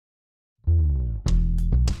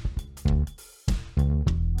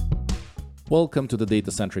Welcome to the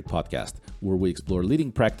Data-Centric Podcast, where we explore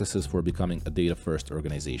leading practices for becoming a data-first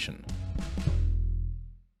organization.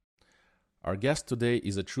 Our guest today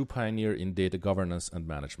is a true pioneer in data governance and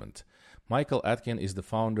management. Michael Atkin is the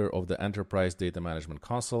founder of the Enterprise Data Management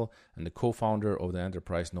Council and the co-founder of the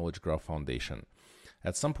Enterprise Knowledge Graph Foundation.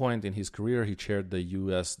 At some point in his career, he chaired the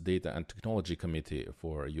U.S. Data and Technology Committee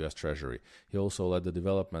for U.S. Treasury. He also led the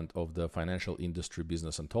development of the Financial Industry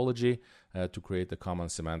Business Ontology to create a common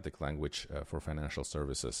semantic language for financial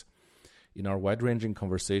services. In our wide-ranging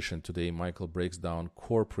conversation today, Michael breaks down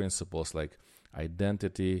core principles like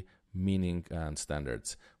identity, meaning, and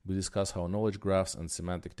standards. We discuss how knowledge graphs and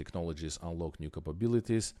semantic technologies unlock new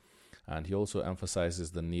capabilities, and he also emphasizes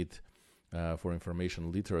the need for information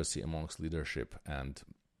literacy amongst leadership, and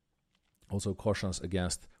also cautions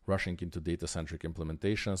against rushing into data-centric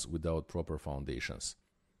implementations without proper foundations.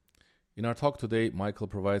 In our talk today, Michael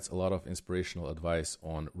provides a lot of inspirational advice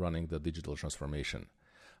on running the digital transformation.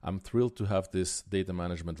 I'm thrilled to have this data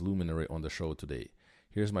management luminary on the show today.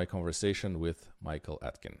 Here's my conversation with Michael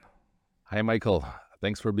Atkin. Hi, Michael.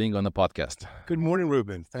 Thanks for being on the podcast. Good morning,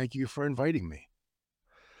 Ruben. Thank you for inviting me.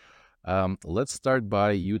 Let's start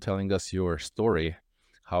by you telling us your story,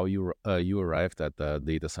 how you arrived at the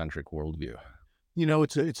data-centric worldview. You know,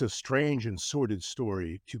 it's a strange and sordid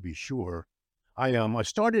story, to be sure. I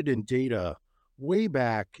started in data way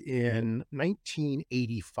back in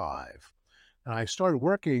 1985. And I started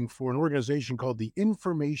working for an organization called the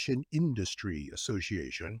Information Industry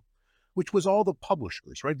Association, which was all the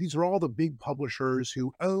publishers, right? These are all the big publishers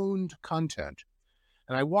who owned content.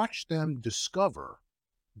 And I watched them discover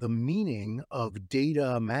the meaning of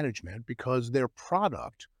data management because their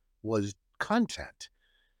product was content.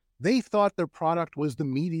 They thought their product was the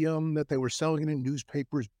medium that they were selling in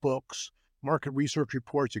newspapers, books, market research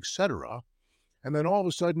reports, etc. And then all of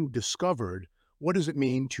a sudden discovered, what does it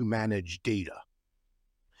mean to manage data?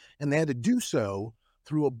 And they had to do so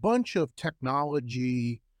through a bunch of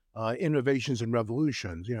technology innovations and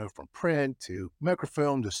revolutions, you know, from print to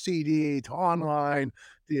microfilm to CD to online,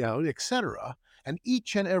 etc. And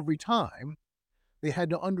each and every time, they had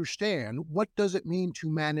to understand, what does it mean to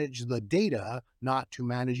manage the data, not to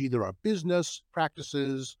manage either our business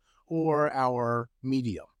practices or our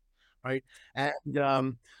medium, right? And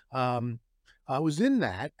I was in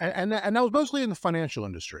that, and I was mostly in the financial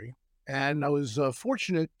industry. And I was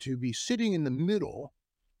fortunate to be sitting in the middle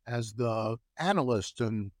as the analyst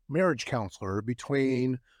and marriage counselor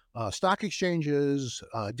between stock exchanges,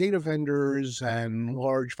 data vendors, and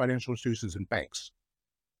large financial institutions and banks.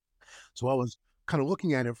 So I was kind of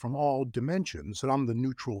looking at it from all dimensions, and I'm the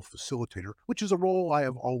neutral facilitator, which is a role I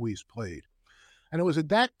have always played. And it was at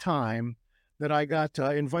that time that I got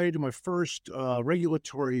invited to my first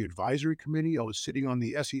regulatory advisory committee. I was sitting on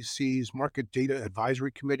the SEC's Market Data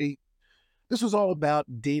Advisory Committee. This was all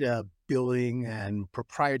about data billing and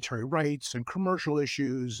proprietary rights and commercial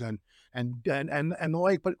issues and the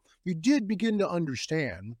like, but you did begin to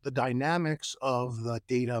understand the dynamics of the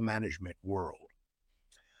data management world.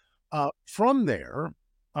 From there,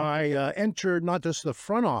 I entered not just the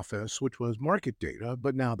front office, which was market data,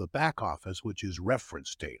 but now the back office, which is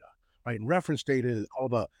reference data, right? And reference data is all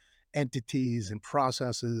the entities and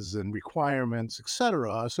processes and requirements, et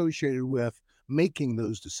cetera, associated with making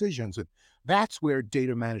those decisions. And that's where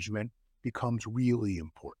data management becomes really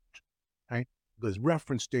important, right? Because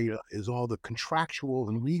reference data is all the contractual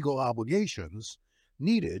and legal obligations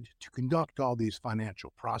needed to conduct all these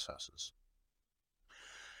financial processes.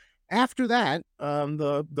 After that,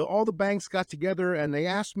 all the banks got together and they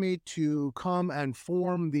asked me to come and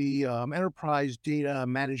form the Enterprise Data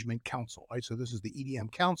Management Council, right? So this is the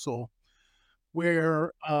EDM Council,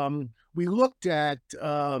 where we looked at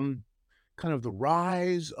kind of the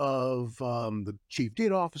rise of the chief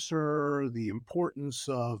data officer, the importance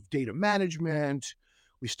of data management.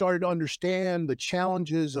 We started to understand the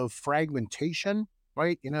challenges of fragmentation,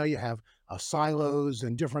 right? You know, you have silos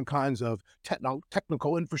and different kinds of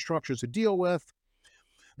technical infrastructures to deal with.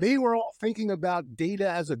 They were all thinking about data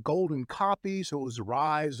as a golden copy. So it was the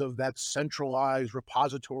rise of that centralized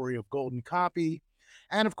repository of golden copy.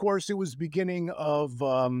 And of course, it was the beginning of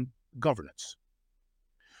governance.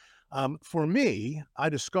 For me, I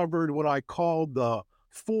discovered what I called the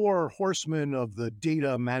 4 horsemen of the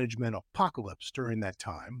data management apocalypse during that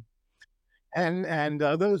time. And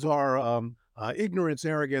those are ignorance,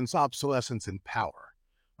 arrogance, obsolescence, and power,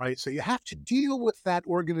 right? So you have to deal with that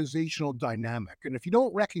organizational dynamic. And if you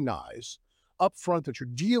don't recognize upfront that you're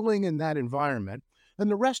dealing in that environment, then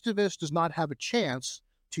the rest of us does not have a chance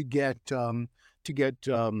to get on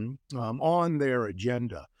their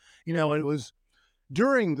agenda. You know, it was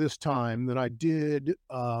during this time that I did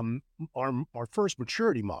our first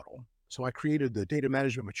maturity model. So I created the data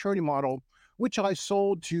management maturity model, which I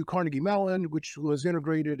sold to Carnegie Mellon, which was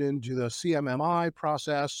integrated into the CMMI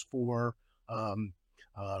process for um,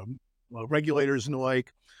 regulators and the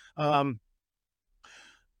like. Um,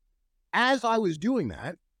 as I was doing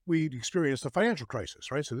that, we'd experienced a financial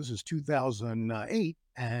crisis, right? So this is 2008,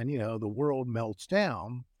 and the world melts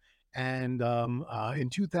down. And in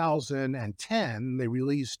 2010, they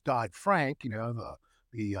released Dodd Frank, the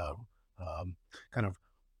kind of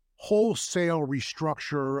wholesale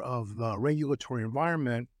restructure of the regulatory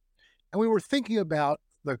environment, and we were thinking about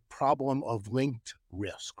the problem of linked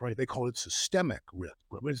risk, right? They call it systemic risk,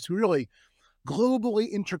 but it's really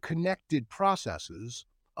globally interconnected processes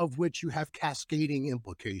of which you have cascading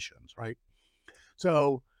implications, right?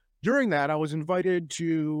 So during that, I was invited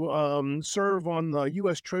to serve on the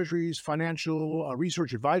U.S. Treasury's Financial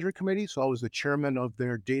Research Advisory Committee. So I was the chairman of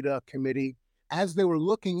their data committee as they were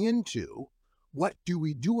looking into what do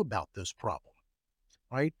we do about this problem,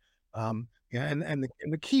 right? Yeah, and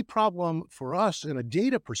the key problem for us in a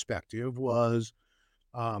data perspective was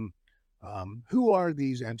um, who are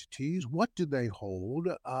these entities? What do they hold?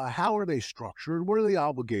 How are they structured? What are the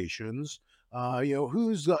obligations?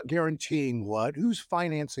 Who's guaranteeing what? Who's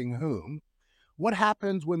financing whom? What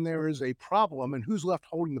happens when there is a problem, and who's left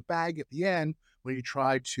holding the bag at the end when you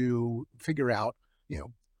try to figure out,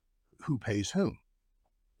 who pays whom?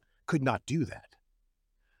 Could not do that,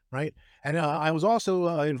 right? And I was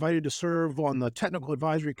also invited to serve on the technical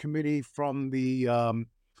advisory committee from the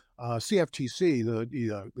CFTC,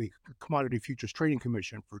 the Commodity Futures Trading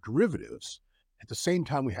Commission for derivatives. At the same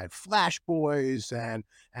time, we had flash boys and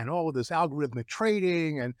all of this algorithmic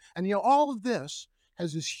trading, and all of this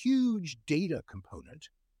has this huge data component.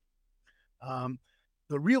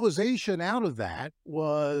 The realization out of that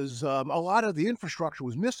was a lot of the infrastructure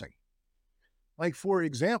was missing. Like, for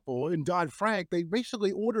example, in Dodd-Frank, they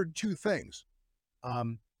basically ordered two things: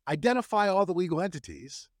 identify all the legal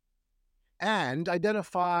entities and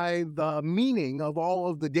identify the meaning of all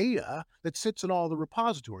of the data that sits in all the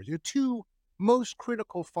repositories. Your two most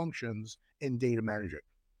critical functions in data management.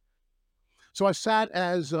 So I sat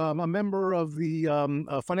as a member of the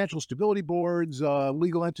Financial Stability Board's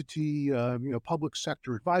legal entity, public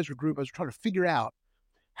sector advisory group. I was trying to figure out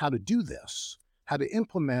how to do this, how to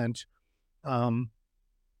implement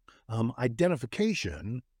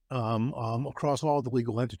identification across all the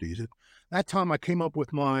legal entities. At that time, I came up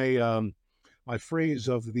with my phrase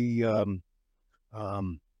of the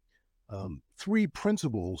three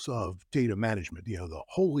principles of data management, the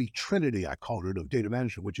holy trinity, I called it, of data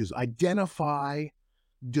management, which is identify,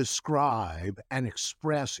 describe, and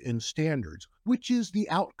express in standards, which is the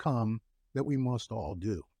outcome that we must all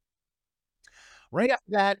do. Right after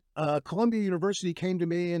that, Columbia University came to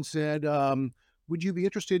me and said, would you be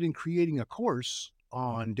interested in creating a course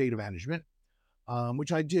on data management?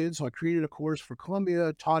 Which I did. So I created a course for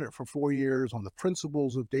Columbia, taught it for 4 years on the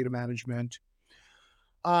principles of data management.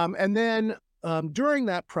 And then during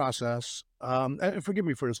that process, and forgive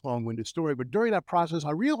me for this long-winded story, but during that process,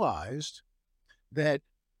 I realized that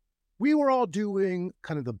we were all doing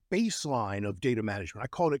kind of the baseline of data management. I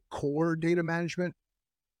called it core data management,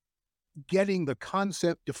 getting the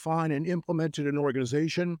concept defined and implemented in an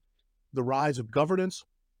organization, the rise of governance.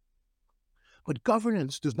 But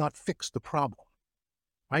governance does not fix the problem,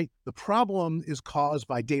 right? The problem is caused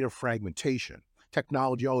by data fragmentation,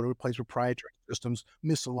 technology all over the place, proprietary systems,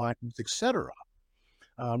 misalignments, etc.,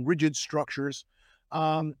 rigid structures.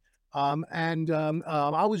 I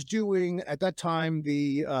was doing at that time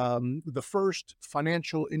the first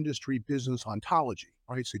financial industry business ontology,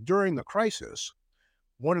 right? So during the crisis,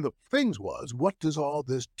 one of the things was, what does all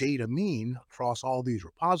this data mean across all these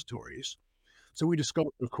repositories? So we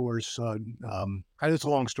discovered, of course, it's a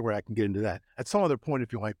long story. I can get into that at some other point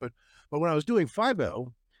if you like. But when I was doing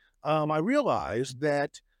FIBO, I realized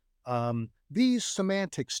that these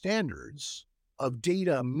semantic standards of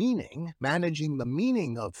data meaning, managing the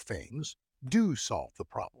meaning of things, do solve the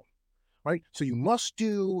problem, right? So you must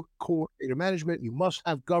do core data management. You must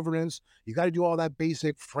have governance. You got to do all that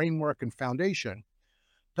basic framework and foundation.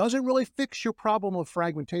 Doesn't really fix your problem of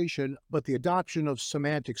fragmentation, but the adoption of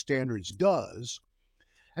semantic standards does.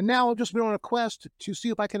 And now I've just been on a quest to see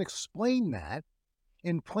if I can explain that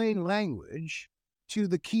in plain language to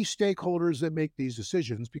the key stakeholders that make these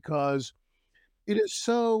decisions, because it is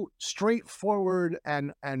so straightforward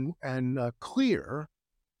and clear.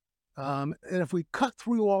 And if we cut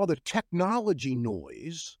through all the technology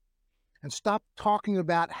noise and stop talking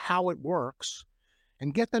about how it works,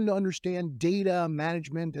 and get them to understand data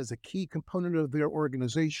management as a key component of their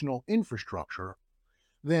organizational infrastructure,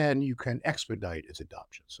 then you can expedite its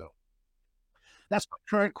adoption. So that's my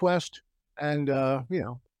current quest. And,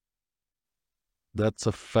 That's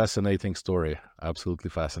a fascinating story. Absolutely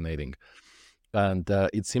fascinating. And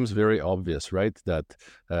it seems very obvious, right? That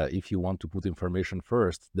if you want to put information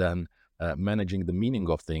first, then managing the meaning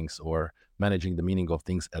of things or managing the meaning of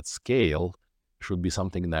things at scale should be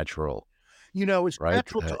something natural, it's right?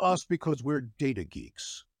 natural to us because we're data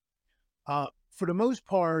geeks. For the most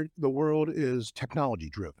part, the world is technology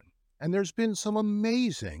driven, and there's been some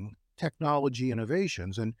amazing technology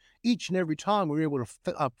innovations. And each and every time we were able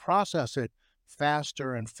to process it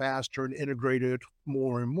faster and faster and integrate it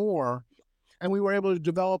more and more. And we were able to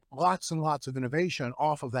develop lots and lots of innovation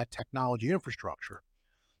off of that technology infrastructure.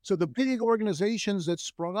 So the big organizations that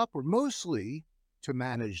sprung up were mostly to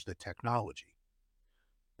manage the technology.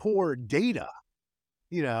 Poor data,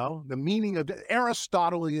 the meaning of the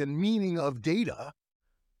Aristotelian meaning of data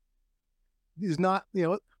is not,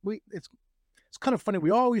 it's kind of funny. We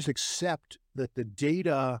always accept that the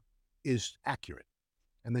data is accurate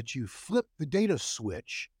and that you flip the data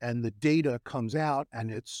switch and the data comes out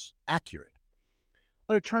and it's accurate.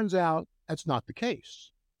 But it turns out that's not the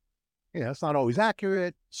case. It's not always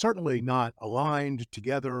accurate, certainly not aligned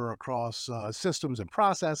together across systems and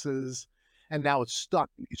processes. And now it's stuck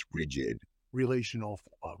in these rigid relational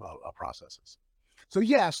processes. So,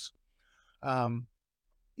 yes, um,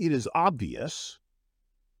 it is obvious,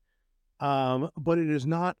 but it is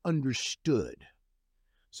not understood.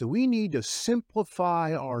 So, we need to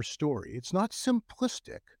simplify our story. It's not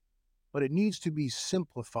simplistic, but it needs to be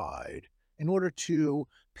simplified in order to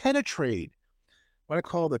penetrate what I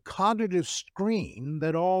call the cognitive screen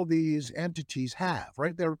that all these entities have,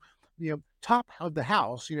 right? They're, top of the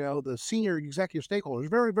house, the senior executive stakeholders,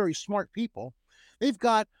 very, very smart people. They've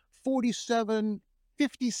got 47,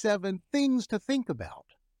 57 things to think about,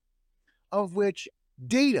 of which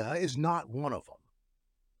data is not one of them.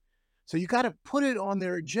 So you got to put it on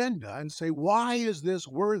their agenda and say, why is this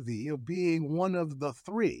worthy of being one of the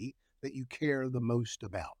three that you care the most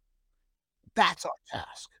about? That's our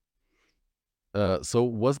task. So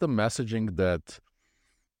what's the messaging that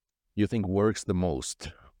you think works the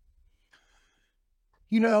most?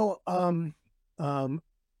 You know, um, um,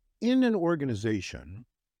 in an organization,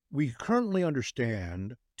 we currently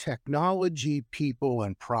understand technology, people,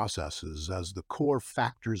 and processes as the core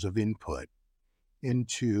factors of input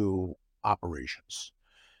into operations.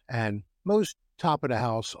 And most top of the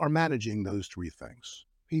house are managing those three things: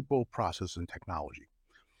 people, process, and technology.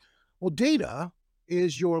 Well, data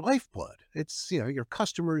is your lifeblood. It's, your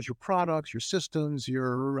customers, your products, your systems,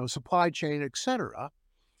 your supply chain, etc.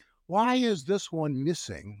 Why is this one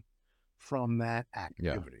missing from that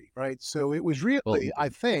Yeah. activity, right? So it was Well, really, I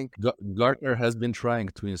think, Gartner has been trying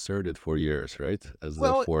to insert it for years, right? As the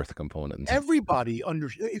well, fourth component. everybody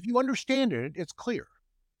if you understand it, it's clear,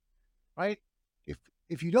 right? If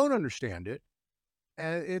if you don't understand it,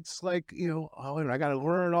 it's like, oh, and I got to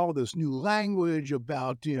learn all this new language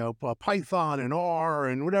about, Python and R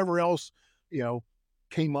and whatever else, you know,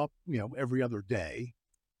 came up, every other day.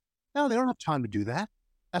 No, they don't have time to do that.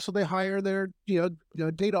 That's what they hire their,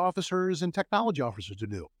 data officers and technology officers to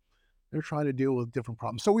do. They're trying to deal with different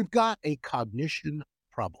problems. So we've got a cognition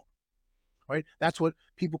problem, right? That's what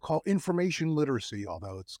people call information literacy,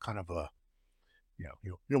 although it's kind of a,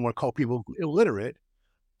 you don't want to call people illiterate,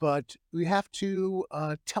 but we have to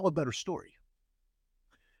tell a better story.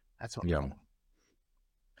 That's our Yeah. problem.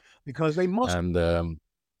 Because they must, And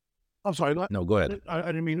I'm sorry, no, go ahead. I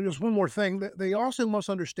didn't mean, just one more thing. They also must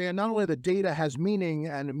understand not only that data has meaning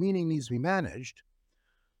and the meaning needs to be managed,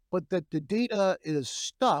 but that the data is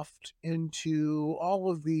stuffed into all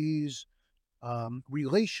of these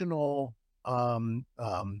relational um,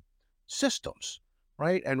 um, systems,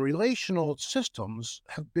 right? And relational systems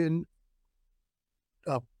have been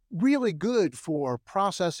uh, really good for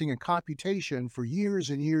processing and computation for years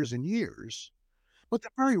and years and years, but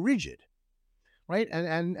they're very rigid, right?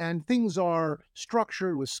 And things are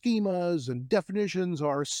structured with schemas and definitions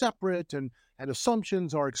are separate and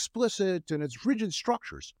assumptions are explicit and it's rigid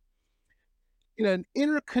structures. In an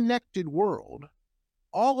interconnected world,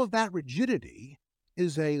 all of that rigidity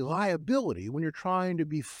is a liability when you're trying to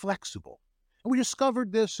be flexible. And we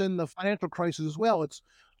discovered this in the financial crisis as well. It's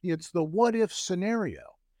the what if scenario.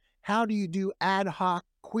 How do you do ad hoc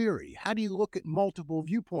query? How do you look at multiple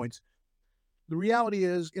viewpoints? The reality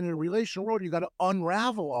is, in a relational world, you got to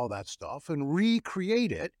unravel all that stuff and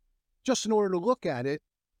recreate it just in order to look at it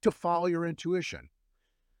to follow your intuition.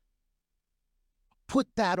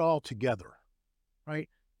 Put that all together, right?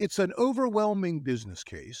 It's an overwhelming business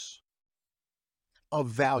case of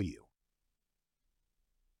value.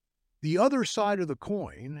 The other side of the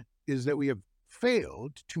coin is that we have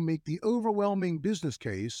failed to make the overwhelming business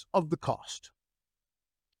case of the cost,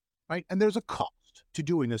 right? And there's a cost to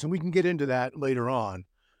doing this, and we can get into that later on.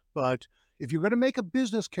 But if you're going to make a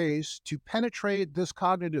business case to penetrate this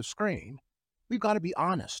cognitive screen, we've got to be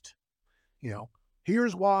honest. You know,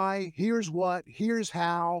 here's why, here's what, here's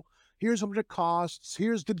how, here's how much it costs,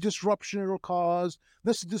 here's the disruption it'll cause,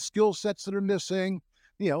 this is the skill sets that are missing.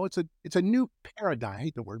 It's a new paradigm. I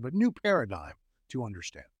hate the word, but new paradigm to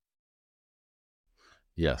understand.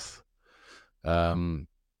 Yes. Um,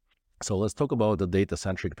 so let's talk about the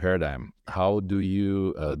data-centric paradigm. How do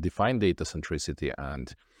you define data centricity,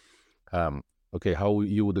 and okay, how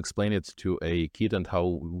you would explain it to a kid, and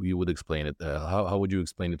how you would explain it? How would you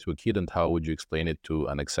explain it to a kid, and how would you explain it to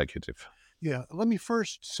an executive? Yeah, let me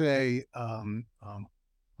first say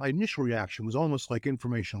my initial reaction was almost like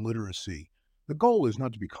information literacy. The goal is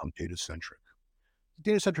not to become data centric.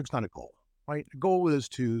 Data centric is not a goal, right? The goal is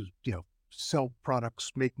to sell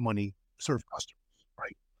products, make money, serve customers,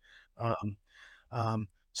 right? Um,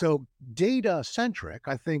 so data centric,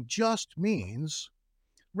 I think, just means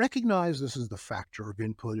recognize this is the factor of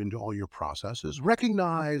input into all your processes.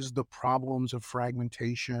 Recognize the problems of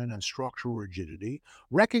fragmentation and structural rigidity.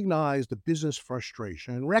 Recognize the business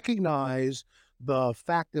frustration. Recognize the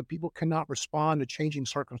fact that people cannot respond to changing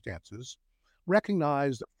circumstances.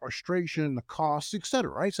 Recognize the frustration, the costs,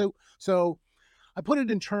 etc. Right. So I put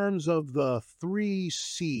it in terms of the three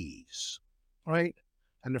C's, right?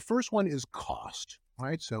 And the first one is cost,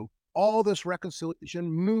 right? So all this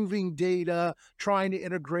reconciliation, moving data, trying to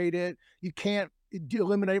integrate it. You can't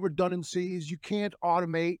eliminate redundancies. You can't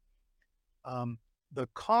automate. The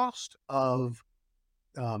cost of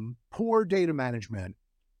poor data management,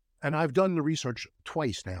 and I've done the research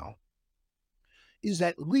twice now, is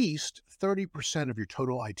at least 30% of your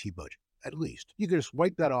total IT budget. At least. You can just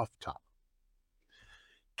wipe that off the top.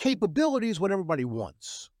 Capability is what everybody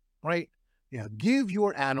wants, right? Give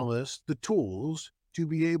your analysts the tools to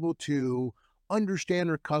be able to understand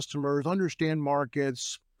their customers, understand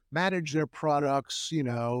markets, manage their products,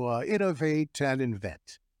 innovate and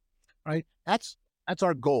invent, right? That's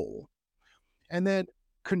our goal. And then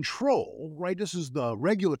control, right? This is the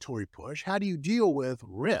regulatory push. How do you deal with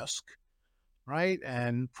risk, right?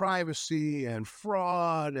 And privacy and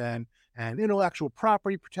fraud and intellectual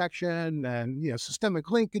property protection and systemic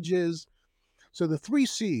linkages. So the three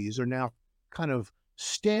C's are now kind of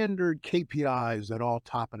standard KPIs that all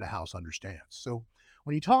top of the house understands. So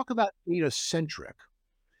when you talk about data centric,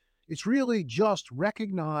 it's really just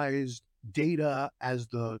recognize data as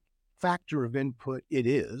the factor of input it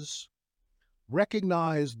is,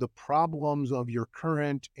 recognize the problems of your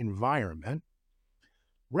current environment,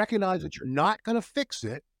 recognize that you're not going to fix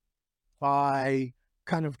it by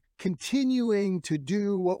kind of continuing to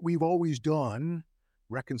do what we've always done,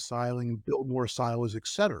 reconciling, build more silos,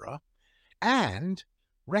 etc., and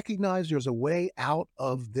recognize there's a way out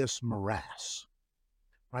of this morass,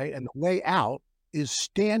 right? And the way out is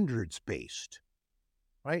standards based,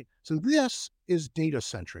 right? So this is data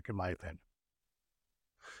centric, in my opinion.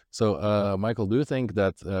 So, Michael, do you think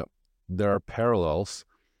that there are parallels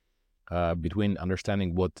between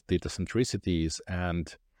understanding what data centricity is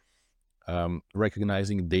and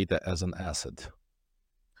recognizing data as an asset?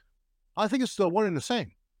 I think it's the one and the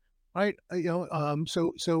same, right?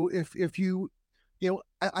 So if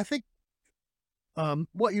I think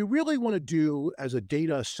what you really want to do as a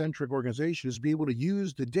data centric organization is be able to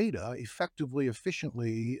use the data effectively,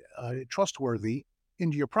 efficiently, trustworthy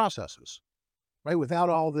into your processes, right? Without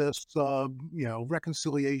all this,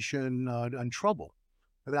 reconciliation and trouble,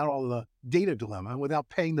 without all the data dilemma, without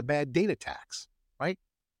paying the bad data tax, right?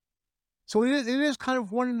 So it is kind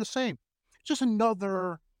of one and the same. Just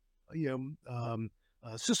another,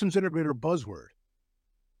 systems integrator buzzword,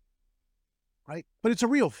 right? But it's a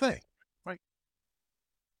real thing, right?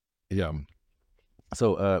 Yeah.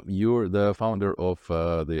 So you're the founder of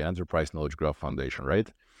the Enterprise Knowledge Graph Foundation, right?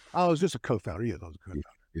 I was just a co-founder. Yeah, I was a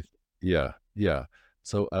co-founder. Yeah, yeah.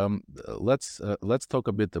 So let's talk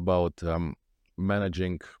a bit about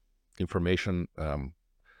managing information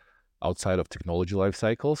outside of technology life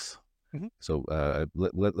cycles. Mhm. So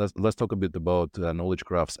let's talk a bit about knowledge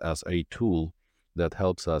graphs as a tool that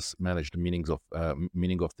helps us manage the meaning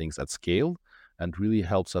of things at scale, and really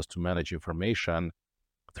helps us to manage information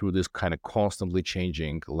through this kind of constantly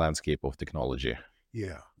changing landscape of technology.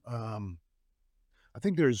 Yeah. I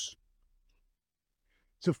think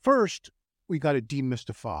so first we got to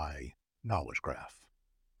demystify knowledge graph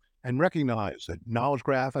and recognize that knowledge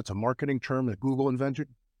graph, that's a marketing term that Google invented.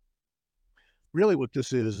 Really what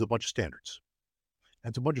this is a bunch of standards.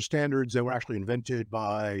 It's a bunch of standards that were actually invented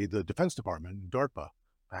by the Defense Department, DARPA,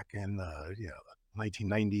 back in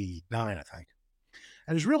 1999, I think.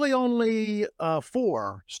 And there's really only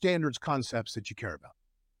four standards concepts that you care about,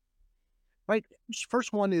 right?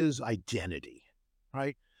 First one is identity,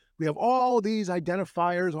 right? We have all these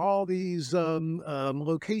identifiers, all these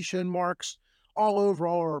location marks all over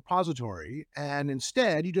our repository, and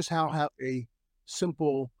instead you just have a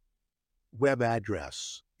simple web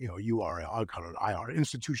address, URL, I'll call it IR,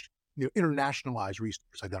 institution, internationalized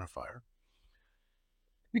resource identifier,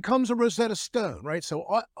 becomes a Rosetta Stone, right?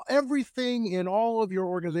 So everything in all of your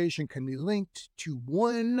organization can be linked to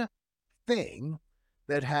one thing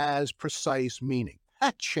that has precise meaning.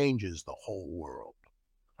 That changes the whole world,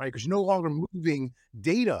 right? Because you're no longer moving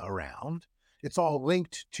data around. It's all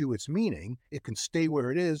linked to its meaning. It can stay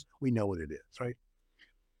where it is. We know what it is, right?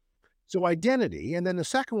 So identity, and then the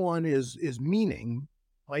second one is meaning.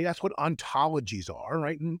 Like that's what ontologies are,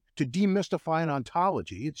 right? And to demystify an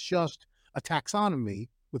ontology, it's just a taxonomy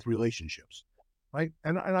with relationships, right?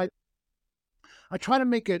 And I try to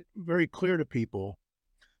make it very clear to people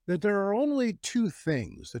that there are only two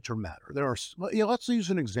things that matter. There are, let's use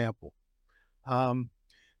an example.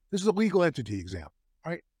 This is a legal entity example,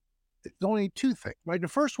 right? It's only two things, right? The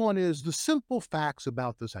first one is the simple facts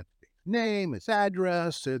about this entity: name, its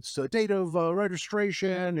address, its date of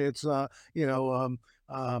registration, its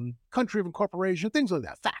country of incorporation, things like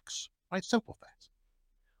that. Facts, right? Simple facts.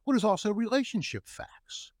 What is also relationship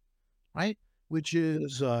facts, right? Which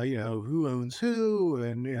is who owns who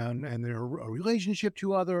and their relationship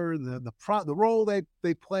to other, the role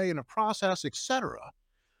they play in a process, etc.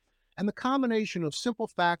 And the combination of simple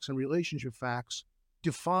facts and relationship facts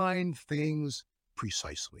define things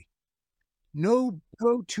precisely. No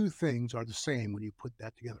two things are the same when you put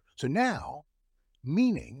that together. So now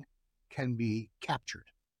meaning can be captured,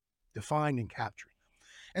 defined and captured.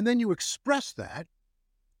 And then you express that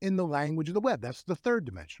in the language of the web. That's the third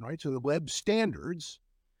dimension, right? So the web standards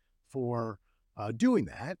for doing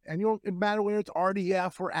that, and it doesn't matter whether it's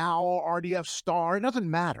RDF or OWL, RDF star, it doesn't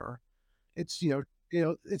matter. It's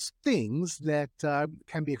it's things that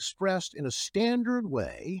can be expressed in a standard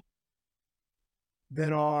way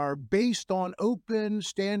that are based on open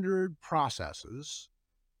standard processes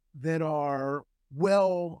that are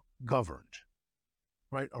well governed,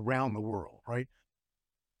 right, around the world, right?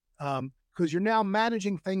 Because you're now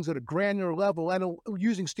managing things at a granular level, and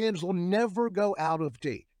using standards will never go out of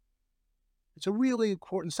date. It's a really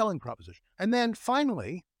important selling proposition. And then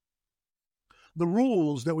finally, the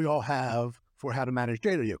rules that we all have for how to manage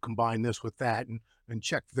data, combine this with that and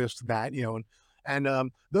check this, that,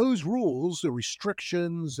 and those rules, the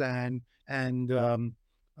restrictions and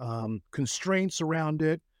constraints around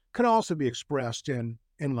it, can also be expressed in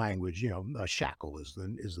language. Shackle is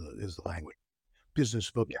the language, business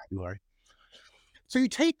vocabulary. So you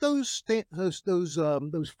take those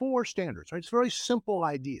four standards, right? It's very simple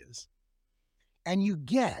ideas, and you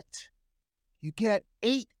get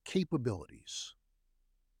 8 capabilities.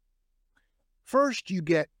 First, you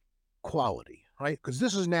get quality, right? Because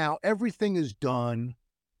this is now everything is done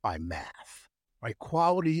by math, right?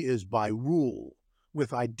 Quality is by rule,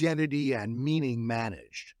 with identity and meaning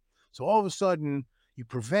managed. So all of a sudden, you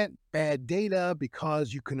prevent bad data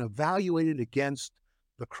because you can evaluate it against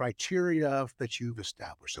the criteria that you've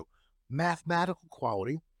established. So mathematical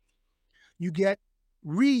quality. You get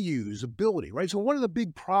reusability, right? So one of the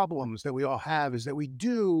big problems that we all have is that we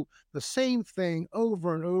do the same thing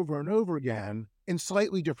over and over and over again in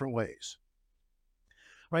slightly different ways,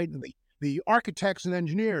 right? The architects and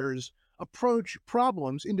engineers approach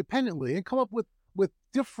problems independently and come up with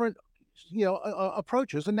different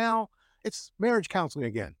approaches, and now it's marriage counseling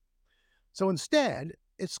again. So instead,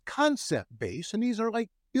 it's concept based, and these are like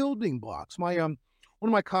building blocks. One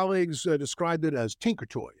of my colleagues described it as tinker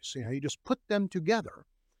toys. You just put them together,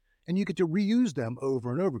 and you get to reuse them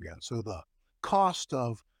over and over again. So the cost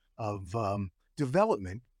of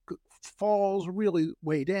development falls really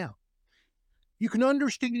way down. You can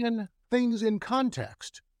understand things in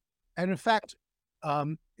context, and in fact,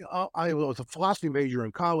 I was a philosophy major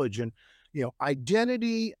in college, and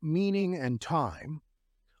identity, meaning, and time.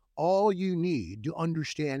 All you need to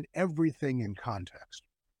understand everything in context,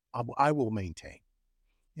 I will maintain.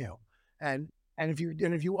 And if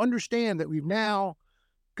you understand that we've now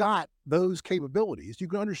got those capabilities, you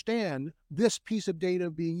can understand this piece of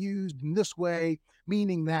data being used in this way,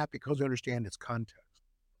 meaning that, because you understand its context.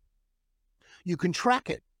 You can track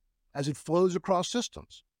it as it flows across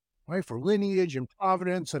systems, right? For lineage and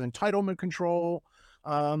provenance and entitlement control,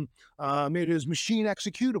 it is machine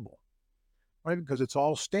executable. right? Because it's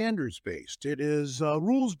all standards based. It is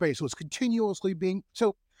rules based. So it's continuously being.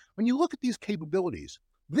 So when you look at these capabilities,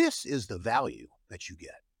 this is the value that you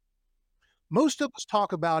get. Most of us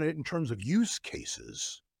talk about it in terms of use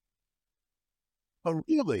cases, but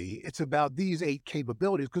really it's about these 8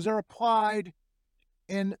 capabilities because they're applied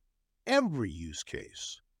in every use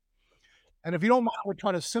case. And if you don't mind, we're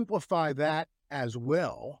trying to simplify that as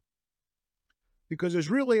well, because there's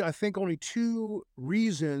really, I think, only 2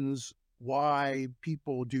 reasons why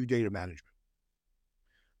people do data management.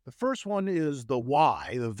 The first one is the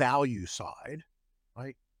why, the value side,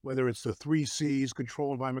 right? Whether it's the 3 C's,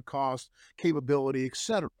 control, environment, cost, capability,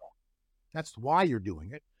 etc. That's why you're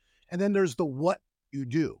doing it. And then there's the what you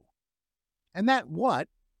do. And that what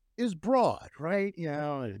is broad, right?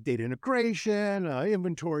 Data integration,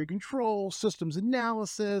 inventory control, systems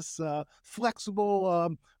analysis,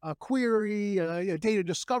 flexible query, data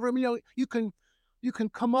discovery. I mean, you can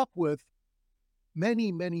come up with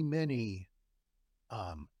many, many, many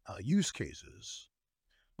use cases,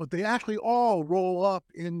 but they actually all roll up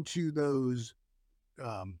into those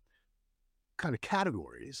um, kind of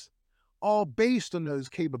categories, all based on those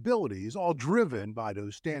capabilities, all driven by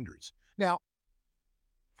those standards. Now,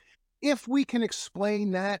 if we can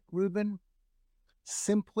explain that, Ruben,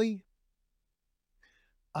 simply,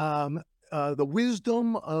 um, the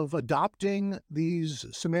wisdom of adopting these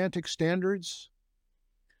semantic standards,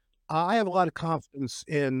 I have a lot of confidence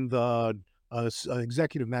in the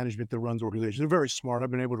executive management that runs organizations. They're very smart.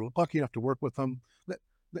 I've been lucky enough to work with them.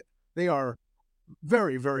 Th- They are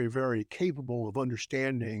very, very, very capable of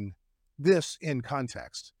understanding this in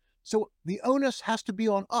context. So the onus has to be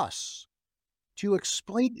on us to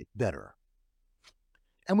explain it better.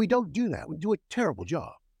 And we don't do that. We do a terrible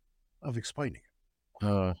job of explaining it.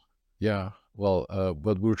 Uh, yeah. Well,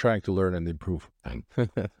 but we're trying to learn and improve.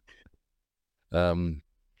 um,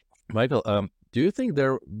 Michael, do you think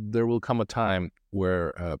there will come a time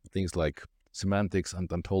where things like semantics and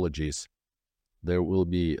ontologies, there will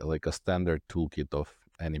be like a standard toolkit of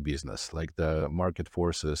any business, like the market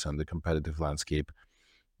forces and the competitive landscape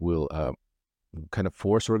will kind of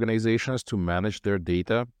force organizations to manage their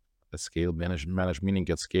data at scale, manage meaning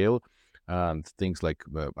at scale, and things like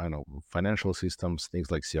I don't know, financial systems, things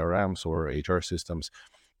like CRMs or HR systems.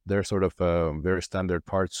 They're sort of very standard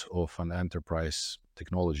parts of an enterprise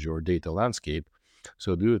technology or data landscape.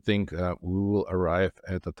 So, do you think we will arrive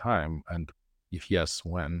at a time, and if yes,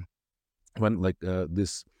 when like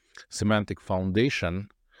this semantic foundation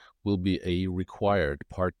will be a required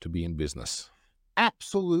part to be in business?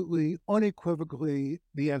 Absolutely, unequivocally,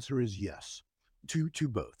 the answer is yes to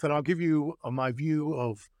both. And I'll give you my view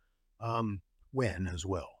of um, when as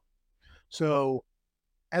well. So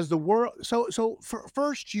as the world,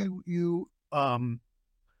 first you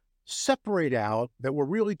separate out that we're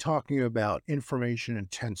really talking about information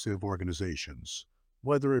intensive organizations,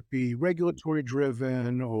 whether it be regulatory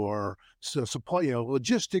driven or supply,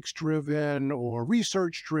 logistics driven or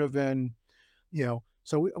research driven.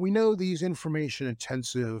 So we know these information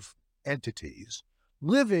intensive entities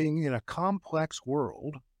living in a complex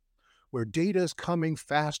world where data is coming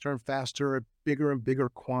faster and faster at bigger and bigger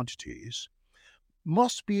quantities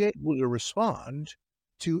must be able to respond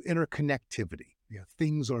to interconnectivity.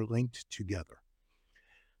 Things are linked together.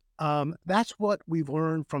 That's what we've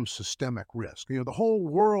learned from systemic risk. The whole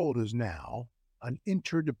world is now an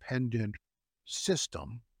interdependent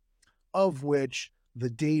system of which the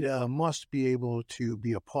data must be able to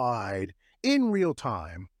be applied in real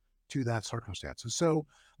time to that circumstance. And so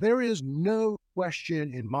there is no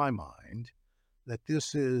question in my mind that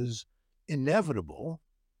this is inevitable.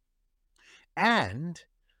 And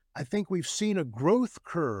I think we've seen a growth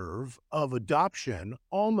curve of adoption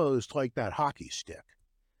almost like that hockey stick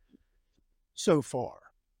so far.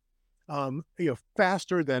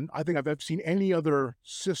 Faster than I think I've ever seen any other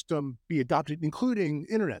system be adopted, including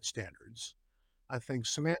internet standards. I think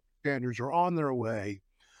semantic standards are on their way.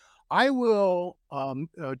 I will,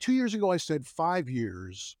 2 years ago, I said 5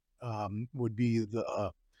 years would be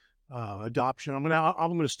the adoption. I'm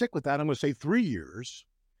gonna stick with that. I'm gonna say 3 years,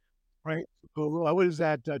 right? So I was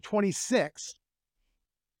at 26.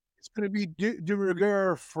 It's gonna be de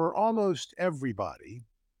rigueur for almost everybody.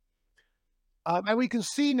 And we can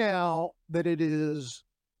see now that it is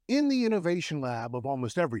in the innovation lab of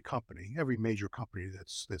almost every company, every major company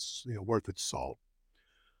that's worth its salt.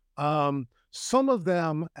 Some of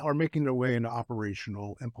them are making their way into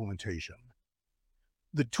operational implementation.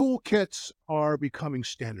 The toolkits are becoming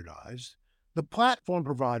standardized. The platform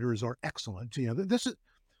providers are excellent. This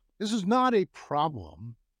is not a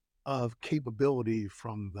problem of capability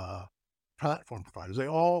from the platform providers. They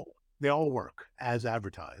all work as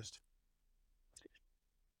advertised.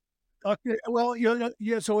 Okay, well,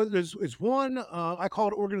 yeah. So it's one. I call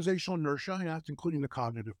it organizational inertia, and that's including the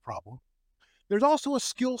cognitive problem. There's also a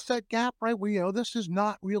skill set gap, right? This is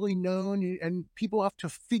not really known, and people have to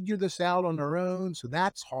figure this out on their own, so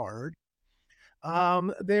that's hard.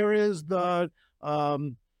 There is the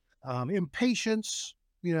um, impatience.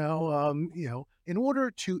 In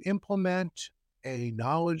order to implement a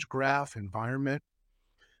knowledge graph environment,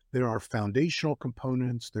 there are foundational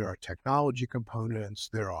components, there are technology components,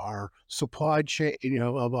 there are supply chain,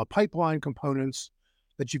 pipeline components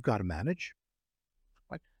that you've got to manage,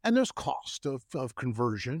 right? And there's cost of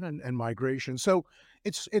conversion and migration. So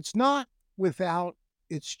it's not without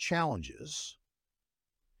its challenges,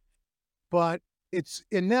 but it's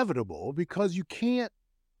inevitable because you can't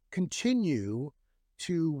continue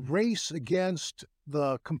to race against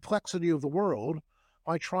the complexity of the world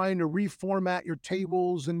by trying to reformat your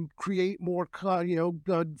tables and create more,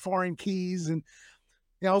 foreign keys. And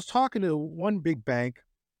I was talking to one big bank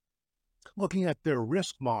looking at their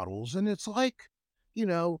risk models, and it's like, you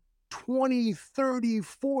know, 20, 30,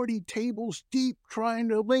 40 tables deep trying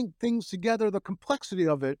to link things together. The complexity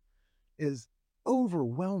of it is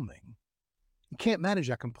overwhelming. You can't manage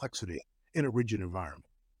that complexity in a rigid environment.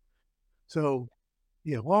 So,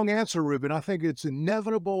 yeah, long answer, Ruben. I think it's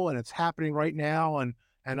inevitable and it's happening right now. And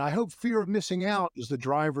I hope fear of missing out is the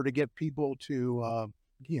driver to get people to,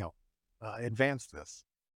 you know, advance this.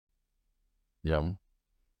 Yeah.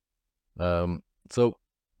 Um, so,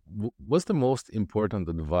 what's the most important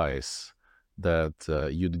advice that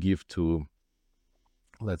you'd give to,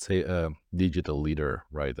 let's say, a digital leader,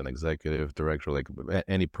 right? An executive director, like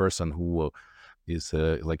any person who is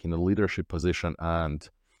like in a leadership position and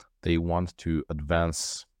they want to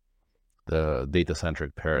advance the data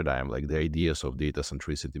centric paradigm, like the ideas of data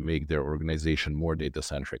centricity, make their organization more data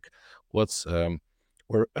centric. What's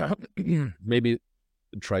or maybe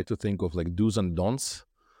try to think of like do's and don'ts.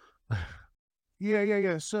 Yeah, yeah,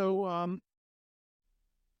 yeah. So,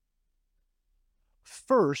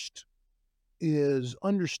 first is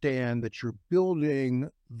understand that you're building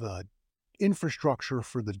the infrastructure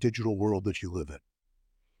for the digital world that you live in.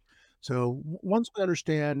 So, once we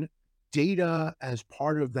understand data as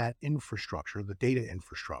part of that infrastructure, the data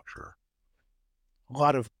infrastructure, a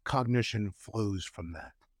lot of cognition flows from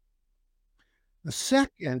that. The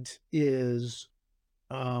second is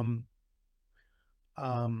um,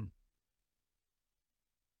 um,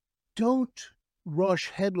 don't rush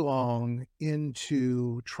headlong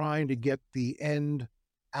into trying to get the end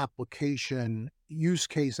application, use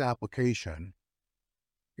case application,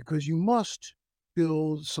 because you must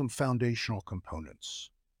build some foundational components,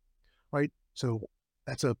 right? So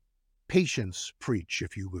that's a patience preach,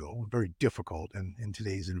 if you will, very difficult in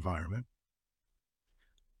today's environment.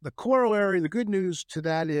 The corollary, the good news to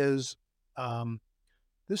that is um,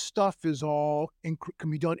 this stuff is all can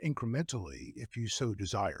be done incrementally if you so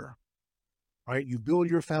desire, right? You build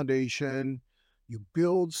your foundation, you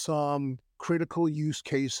build some critical use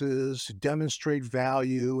cases to demonstrate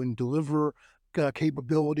value and deliver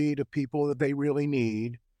capability to people that they really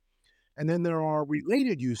need. And then there are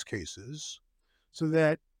related use cases so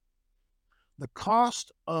that the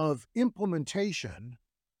cost of implementation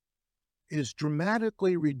is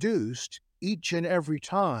dramatically reduced each and every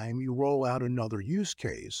time you roll out another use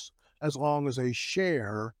case, as long as they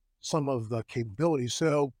share some of the capabilities.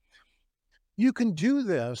 So you can do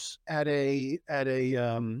this at a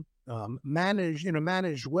managed in a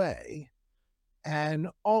managed way, and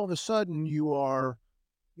all of a sudden you've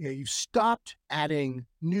stopped adding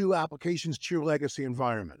new applications to your legacy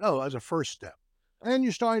environment. Oh, as a first step. And then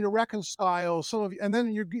you're starting to reconcile some of, and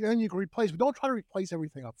then you can replace, but don't try to replace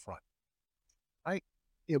everything up front, right?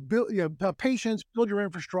 Patience, build your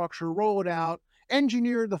infrastructure, roll it out,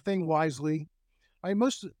 engineer the thing wisely. A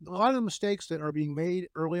lot of the mistakes that are being made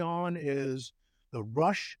early on is the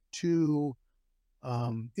rush to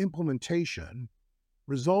implementation,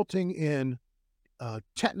 resulting in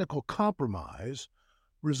technical compromise,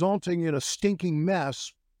 resulting in a stinking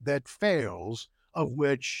mess that fails, of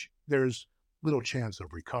which there's little chance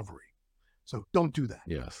of recovery. So don't do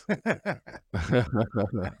Yes. that.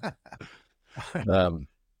 um,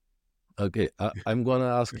 okay, I'm gonna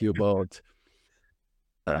ask you about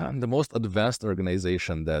the most advanced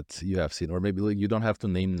organization that you have seen, or maybe like, you don't have to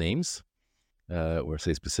name names or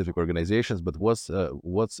say specific organizations, but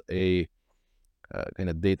what's a kind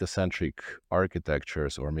of data centric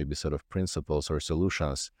architectures or maybe sort of principles or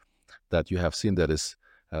solutions that you have seen that is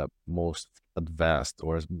most advanced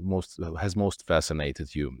or has most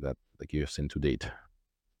fascinated you that like you have seen to date?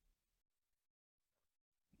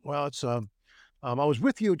 Well, I was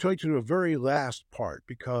with you until to the very last part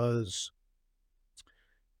because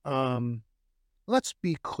Um, let's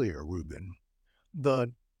be clear, Ruben.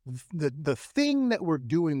 The the thing that we're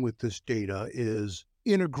doing with this data is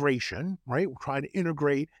integration, right? We're trying to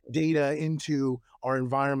integrate data into our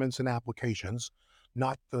environments and applications,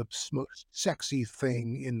 not the most sexy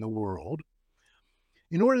thing in the world.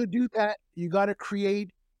 In order to do that, you got to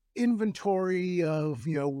create inventory of,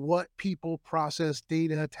 what people process,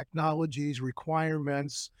 data, technologies,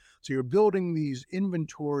 requirements. So you're building these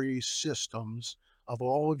inventory systems of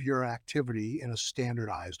all of your activity in a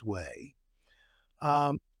standardized way.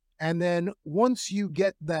 Um, and then once you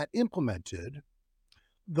get that implemented,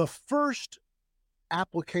 the first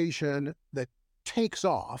application that takes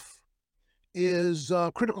off is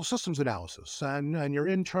critical systems analysis and your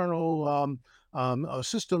internal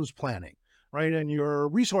systems planning, right? And your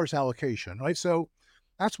resource allocation, right? So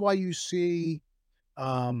that's why you see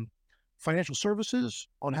um, financial services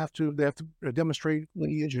they have to demonstrate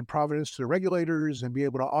lineage and provenance to the regulators and be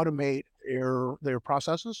able to automate their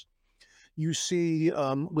processes. You see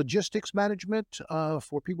logistics management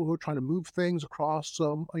for people who are trying to move things across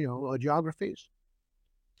geographies.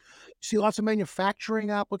 You see lots of manufacturing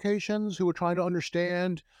applications who are trying to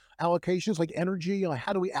understand allocations like energy, like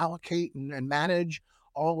how do we allocate and manage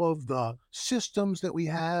all of the systems that we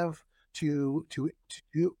have to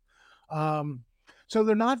do. Um, so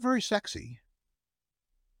they're not very sexy,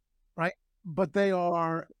 right? But they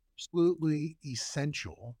are absolutely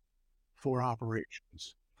essential for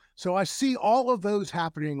operations. So I see all of those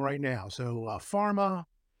happening right now. So pharma,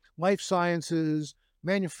 life sciences,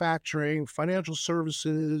 manufacturing, financial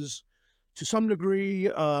services, to some degree,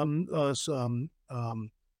 some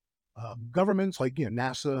governments like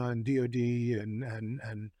NASA and DoD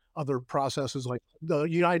and other processes like the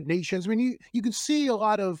United Nations. I mean, you can see a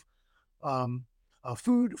lot of um,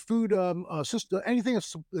 food system, anything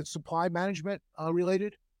that's supply management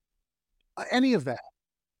related. Any of that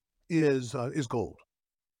is gold.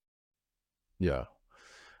 Yeah.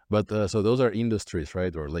 But so those are industries,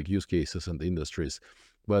 right? Or like use cases and industries.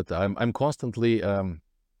 But I'm constantly kind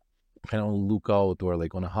of on the lookout or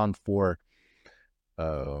like on a hunt for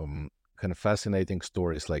um, kind of fascinating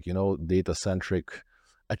stories, like data centric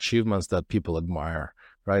achievements that people admire,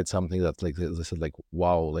 right? Something that like they said, like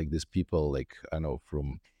wow, like these people, like I know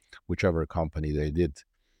from whichever company they did,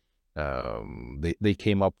 they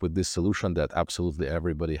came up with this solution that absolutely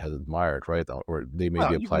everybody has admired, right? Or they maybe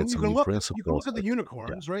Well, applied you some can new look principles. at the Yeah,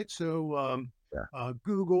 unicorns, right? So yeah,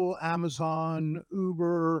 Google, Amazon,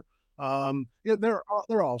 Uber. Yeah,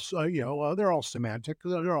 they're all semantic.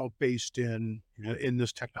 They're all based in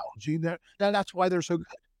this technology. That's why they're so good.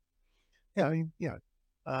 Yeah, I mean, yeah.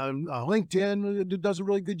 LinkedIn does a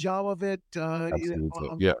really good job of it. absolutely.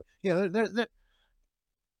 Yeah, Yeah,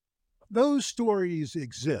 those stories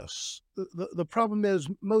exist. The problem is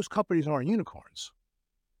most companies aren't unicorns,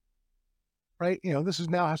 right? This is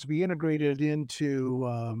now has to be integrated into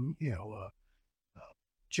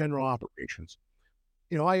general operations.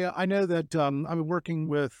 I know that I've been working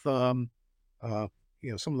with uh,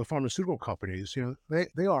 some of the pharmaceutical companies.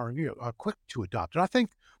 They are quick to adopt. And I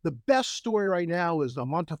think the best story right now is the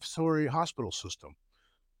Montessori hospital system.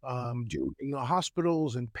 Doing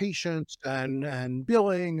hospitals and patients and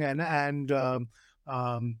billing and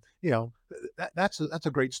um, you know that's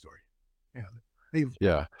a great story. Yeah, they've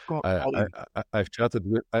yeah. gone I, all I, in. I've chatted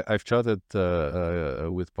with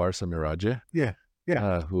Parsa Miraje, Yeah,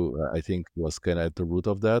 yeah, who I think was kind of at the root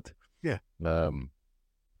of that. yeah. Um,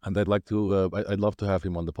 and I'd love to have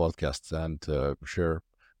him on the podcast and share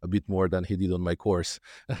a bit more than he did on my course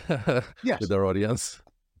with Yes. our audience.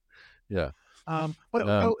 Yeah. But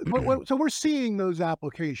Um, so we're seeing those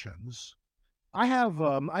applications. I have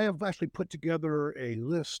actually put together a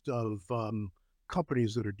list of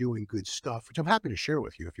companies that are doing good stuff, which I'm happy to share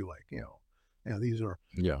with you if you like. These are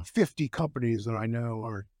yeah. 50 companies that I know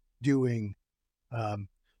are doing um,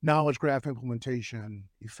 knowledge graph implementation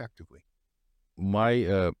effectively.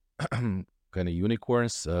 My kind of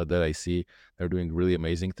unicorns that I see, they're doing really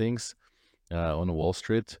amazing things on Wall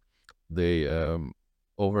Street. They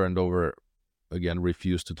over and over again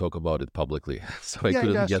refuse to talk about it publicly. So I Yeah,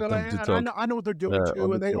 couldn't yes, get them to and talk I know what they're doing too,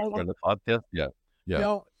 on and the they course don't. or the podcast. Yeah. You Yeah.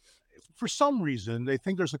 know, for some reason, they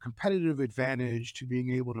think there's a competitive advantage to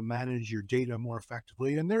being able to manage your data more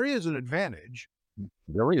effectively, and there is an advantage.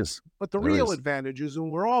 There is. But the There real is. advantage is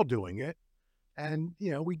when we're all doing it, and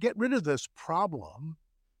we get rid of this problem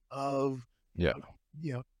of Yeah.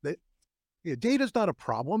 that data is not a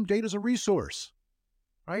problem, data is a resource,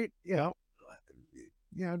 right?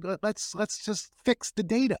 Let's just fix the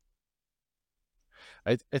data.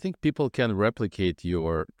 I think people can replicate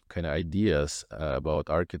your kind of ideas about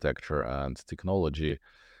architecture and technology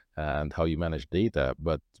and how you manage data.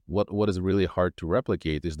 But what is really hard to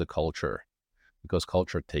replicate is the culture, because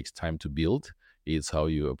culture takes time to build. It's how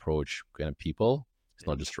you approach kind of people. It's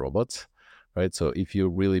not just robots, right? So if you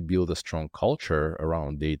really build a strong culture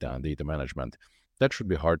around data and data management, that should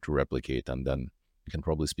be hard to replicate, and then you can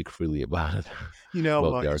probably speak freely about it,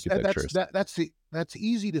 about the architectures. That's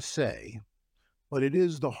easy to say, but it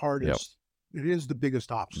is the Yeah, hardest. It is the biggest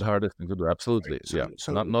the obstacle, hardest thing to do. right? Absolutely. So Yeah,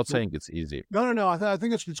 so not so saying it's easy. no, no, no. I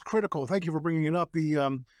think it's critical. Thank you for bringing it up.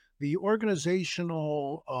 The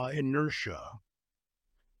organizational inertia,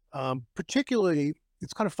 particularly,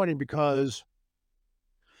 it's kind of funny because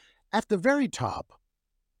at the very top,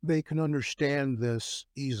 they can understand this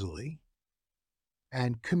easily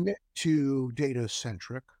and commit to data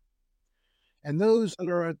centric, and those that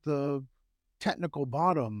are at the technical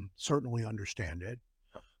bottom certainly understand it.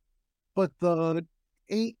 But the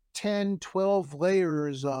 8, 10, 12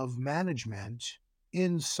 layers of management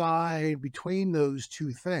inside between those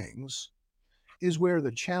two things is where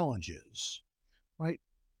the challenge is, right?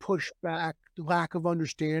 Pushback, lack of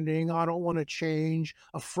understanding. I don't want to change,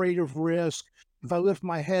 afraid of risk. If I lift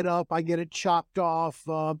my head up, I get it chopped off.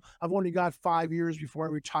 I've only got 5 years before I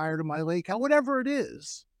retire to my lake, whatever it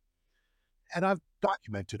is. And I've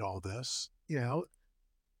documented all this,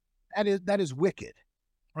 that is wicked,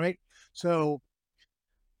 right? So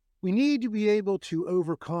we need to be able to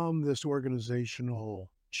overcome this organizational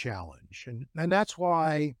challenge. And that's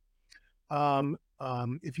why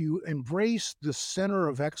if you embrace the center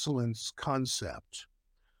of excellence concept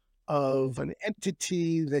of an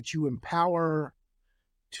entity that you empower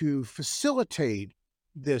to facilitate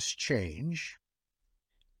this change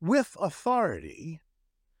with authority,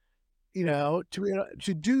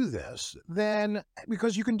 to do this, then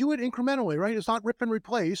because you can do it incrementally, right? It's not rip and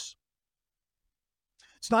replace.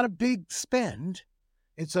 It's not a big spend.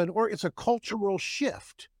 It's a cultural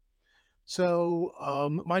shift. So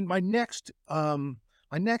my next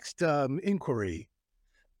inquiry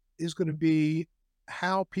is going to be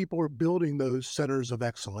how people are building those centers of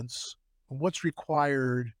excellence, what's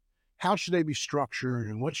required, how should they be structured,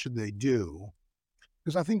 and what should they do?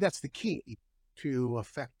 Because I think that's the key to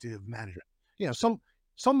effective management.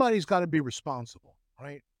 Somebody's got to be responsible,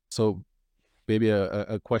 right? So maybe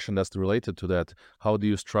a question that's related to that: how do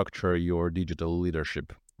you structure your digital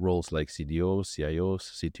leadership roles, like CDOs,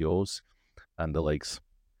 CIOs, CTOs, and the likes?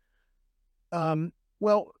 Um,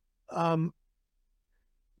 well, um,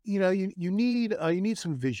 you need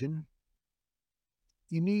some vision.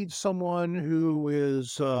 You need someone who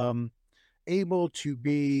is able to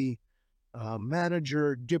be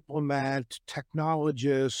manager, diplomat,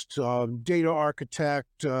 technologist, data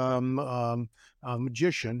architect,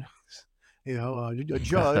 magician, a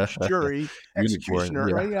judge, jury, Unicorn, executioner,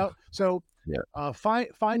 yeah. right? So Yeah.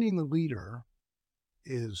 finding the leader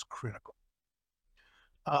is critical.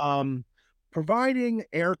 Um, Providing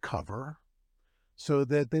air cover so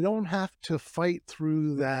that they don't have to fight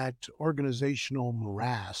through that organizational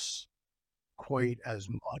morass quite as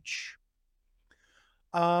much.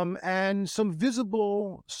 And some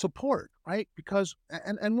visible support, right? Because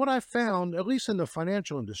and what I found, at least in the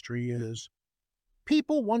financial industry, is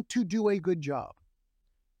people want to do a good job.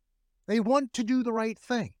 They want to do the right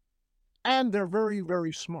thing, and they're very,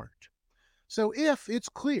 very smart. So if it's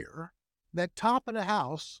clear that top of the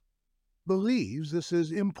house believes this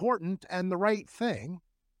is important and the right thing,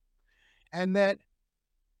 and that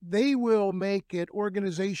they will make it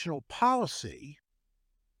organizational policy,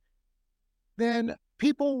 then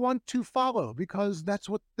people want to follow because that's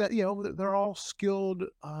what they're all skilled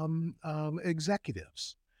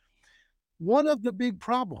executives. One of the big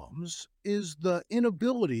problems is the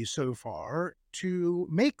inability so far to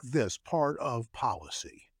make this part of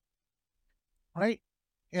policy, right?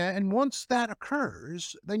 And once that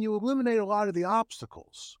occurs, then you eliminate a lot of the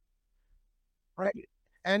obstacles, right?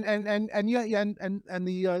 And yeah, yeah, and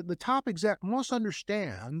the top exec must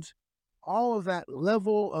understand all of that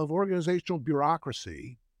level of organizational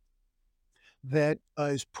bureaucracy that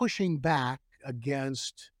is pushing back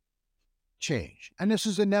against change. And this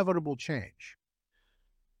is inevitable change.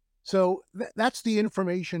 So that's the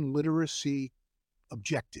information literacy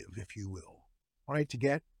objective, if you will, right? To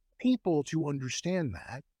get people to understand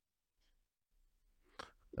that.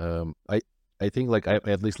 I think, like, I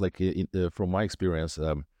at least, like, from my experience,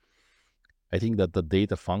 I think that the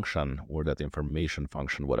data function, or that information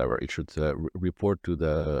function, whatever, it should report to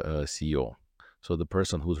the CEO. So the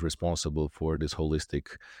person who's responsible for this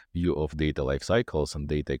holistic view of data life cycles and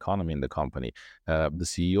data economy in the company, the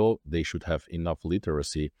CEO, they should have enough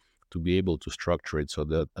literacy to be able to structure it so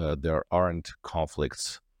that there aren't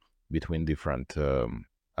conflicts between different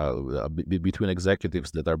between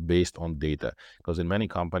executives that are based on data. Because in many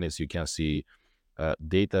companies, you can see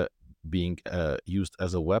data being used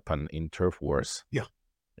as a weapon in turf wars. Yeah.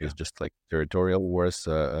 It's just like territorial wars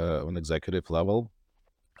on executive level.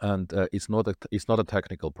 And it's not a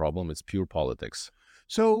technical problem. It's pure politics.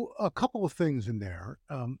 So a couple of things in there.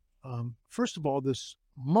 First of all, this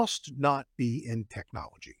must not be in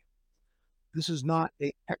technology. This is not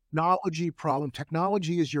a technology problem.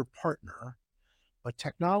 Technology is your partner, but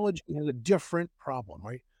technology has a different problem,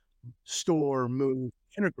 right? Store, move,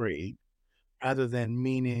 integrate, rather than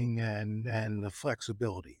meaning and the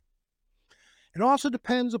flexibility. It also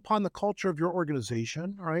depends upon the culture of your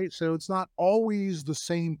organization, right? So it's not always the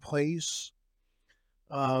same place.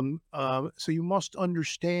 So you must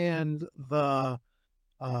understand the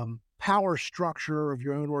power structure of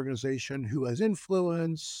your own organization, who has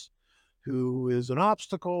influence, who is an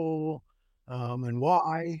obstacle, and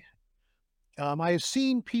why. I have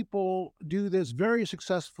seen people do this very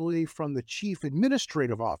successfully from the chief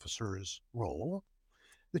administrative officer's role,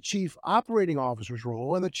 the chief operating officer's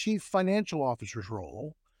role, and the chief financial officer's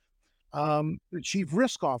role, the chief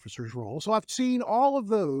risk officer's role. So I've seen all of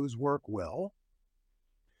those work well.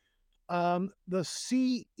 The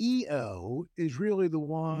CEO is really the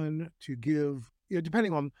one to give,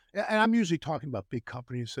 depending on, and I'm usually talking about big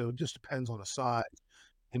companies, so it just depends on the size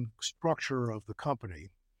and structure of the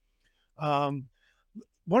company.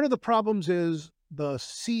 One of the problems is the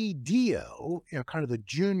CDO, kind of the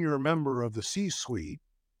junior member of the C-suite,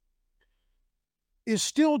 is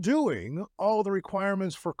still doing all the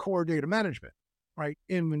requirements for core data management, right?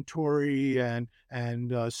 Inventory and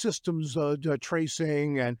systems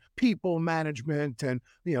tracing and people management and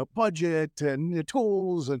budget and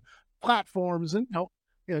tools and platforms and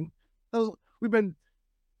we've been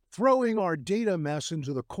throwing our data mess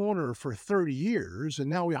into the corner for 30 years, and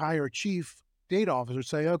now we hire a chief data officer,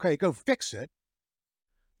 say, okay, go fix it.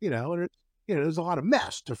 And there's a lot of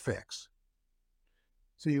mess to fix.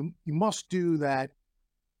 So you must do that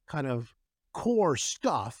kind of core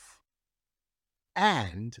stuff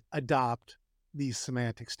and adopt these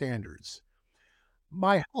semantic standards.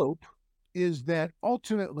 My hope is that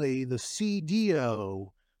ultimately the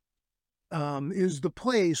CDO is the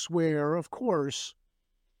place where, of course,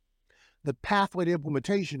 the pathway to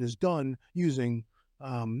implementation is done using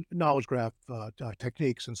knowledge graph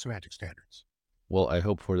techniques and semantic standards. Well, I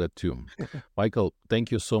hope for that too. Michael,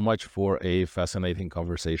 thank you so much for a fascinating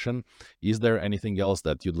conversation. Is there anything else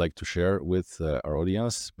that you'd like to share with our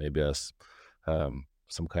audience, maybe as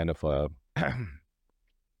some kind of a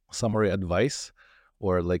summary advice,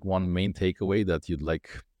 or like one main takeaway that you'd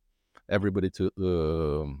like everybody to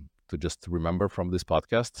just remember from this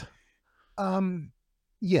podcast?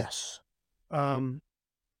 Yes.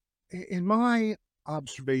 In my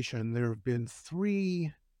observation, there have been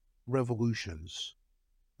 3 revolutions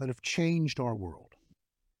that have changed our world.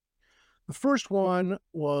 The first one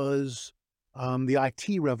was the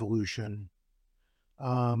IT revolution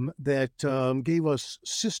that gave us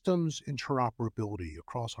systems interoperability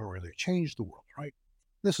across our organization. It changed the world, right?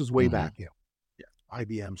 This is way back,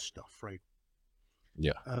 IBM stuff, right?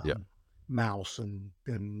 Yeah, Mouse and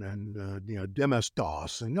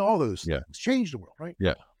MS-DOS and all those things changed the world, right?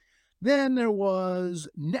 Yeah. Then there was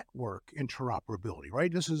network interoperability,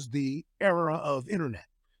 right? This is the era of internet,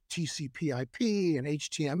 TCP/IP and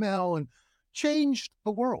HTML, and changed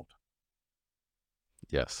the world.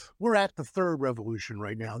 Yes. We're at the 3rd revolution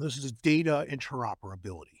right now. This is data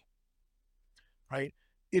interoperability, right?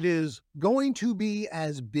 It is going to be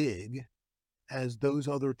as big as those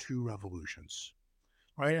other 2 revolutions,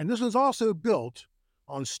 right? And this is also built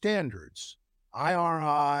on standards,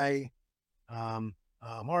 IRI,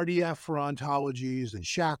 RDF for ontologies, and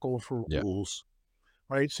Shackle for rules,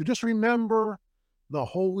 right? So just remember the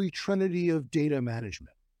holy trinity of data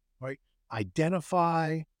management, right?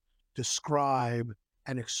 Identify, describe,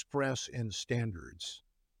 and express in standards.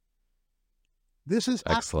 This is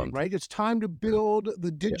happening, right? It's time to build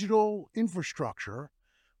the digital infrastructure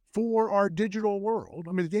for our digital world.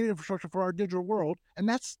 I mean, the data infrastructure for our digital world, and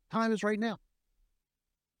that's time is right now.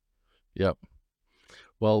 Yep.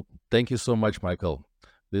 Well, thank you so much, Michael.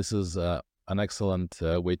 This is an excellent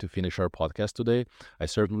way to finish our podcast today. I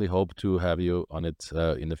certainly hope to have you on it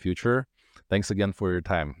in the future. Thanks again for your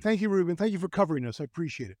time. Thank you, Ruben. Thank you for covering us. I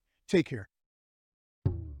appreciate it. Take care.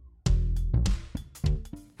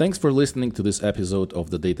 Thanks for listening to this episode of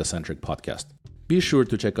the Data-Centric Podcast. Be sure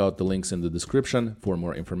to check out the links in the description for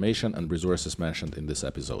more information and resources mentioned in this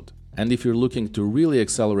episode. And if you're looking to really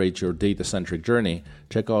accelerate your data-centric journey,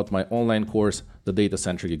 check out my online course, The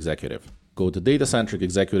Data-Centric Executive. Go to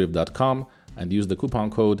datacentricexecutive.com, and use the coupon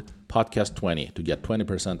code podcast20 to get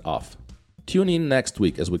 20% off. Tune in next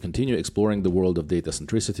week as we continue exploring the world of data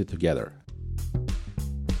centricity together.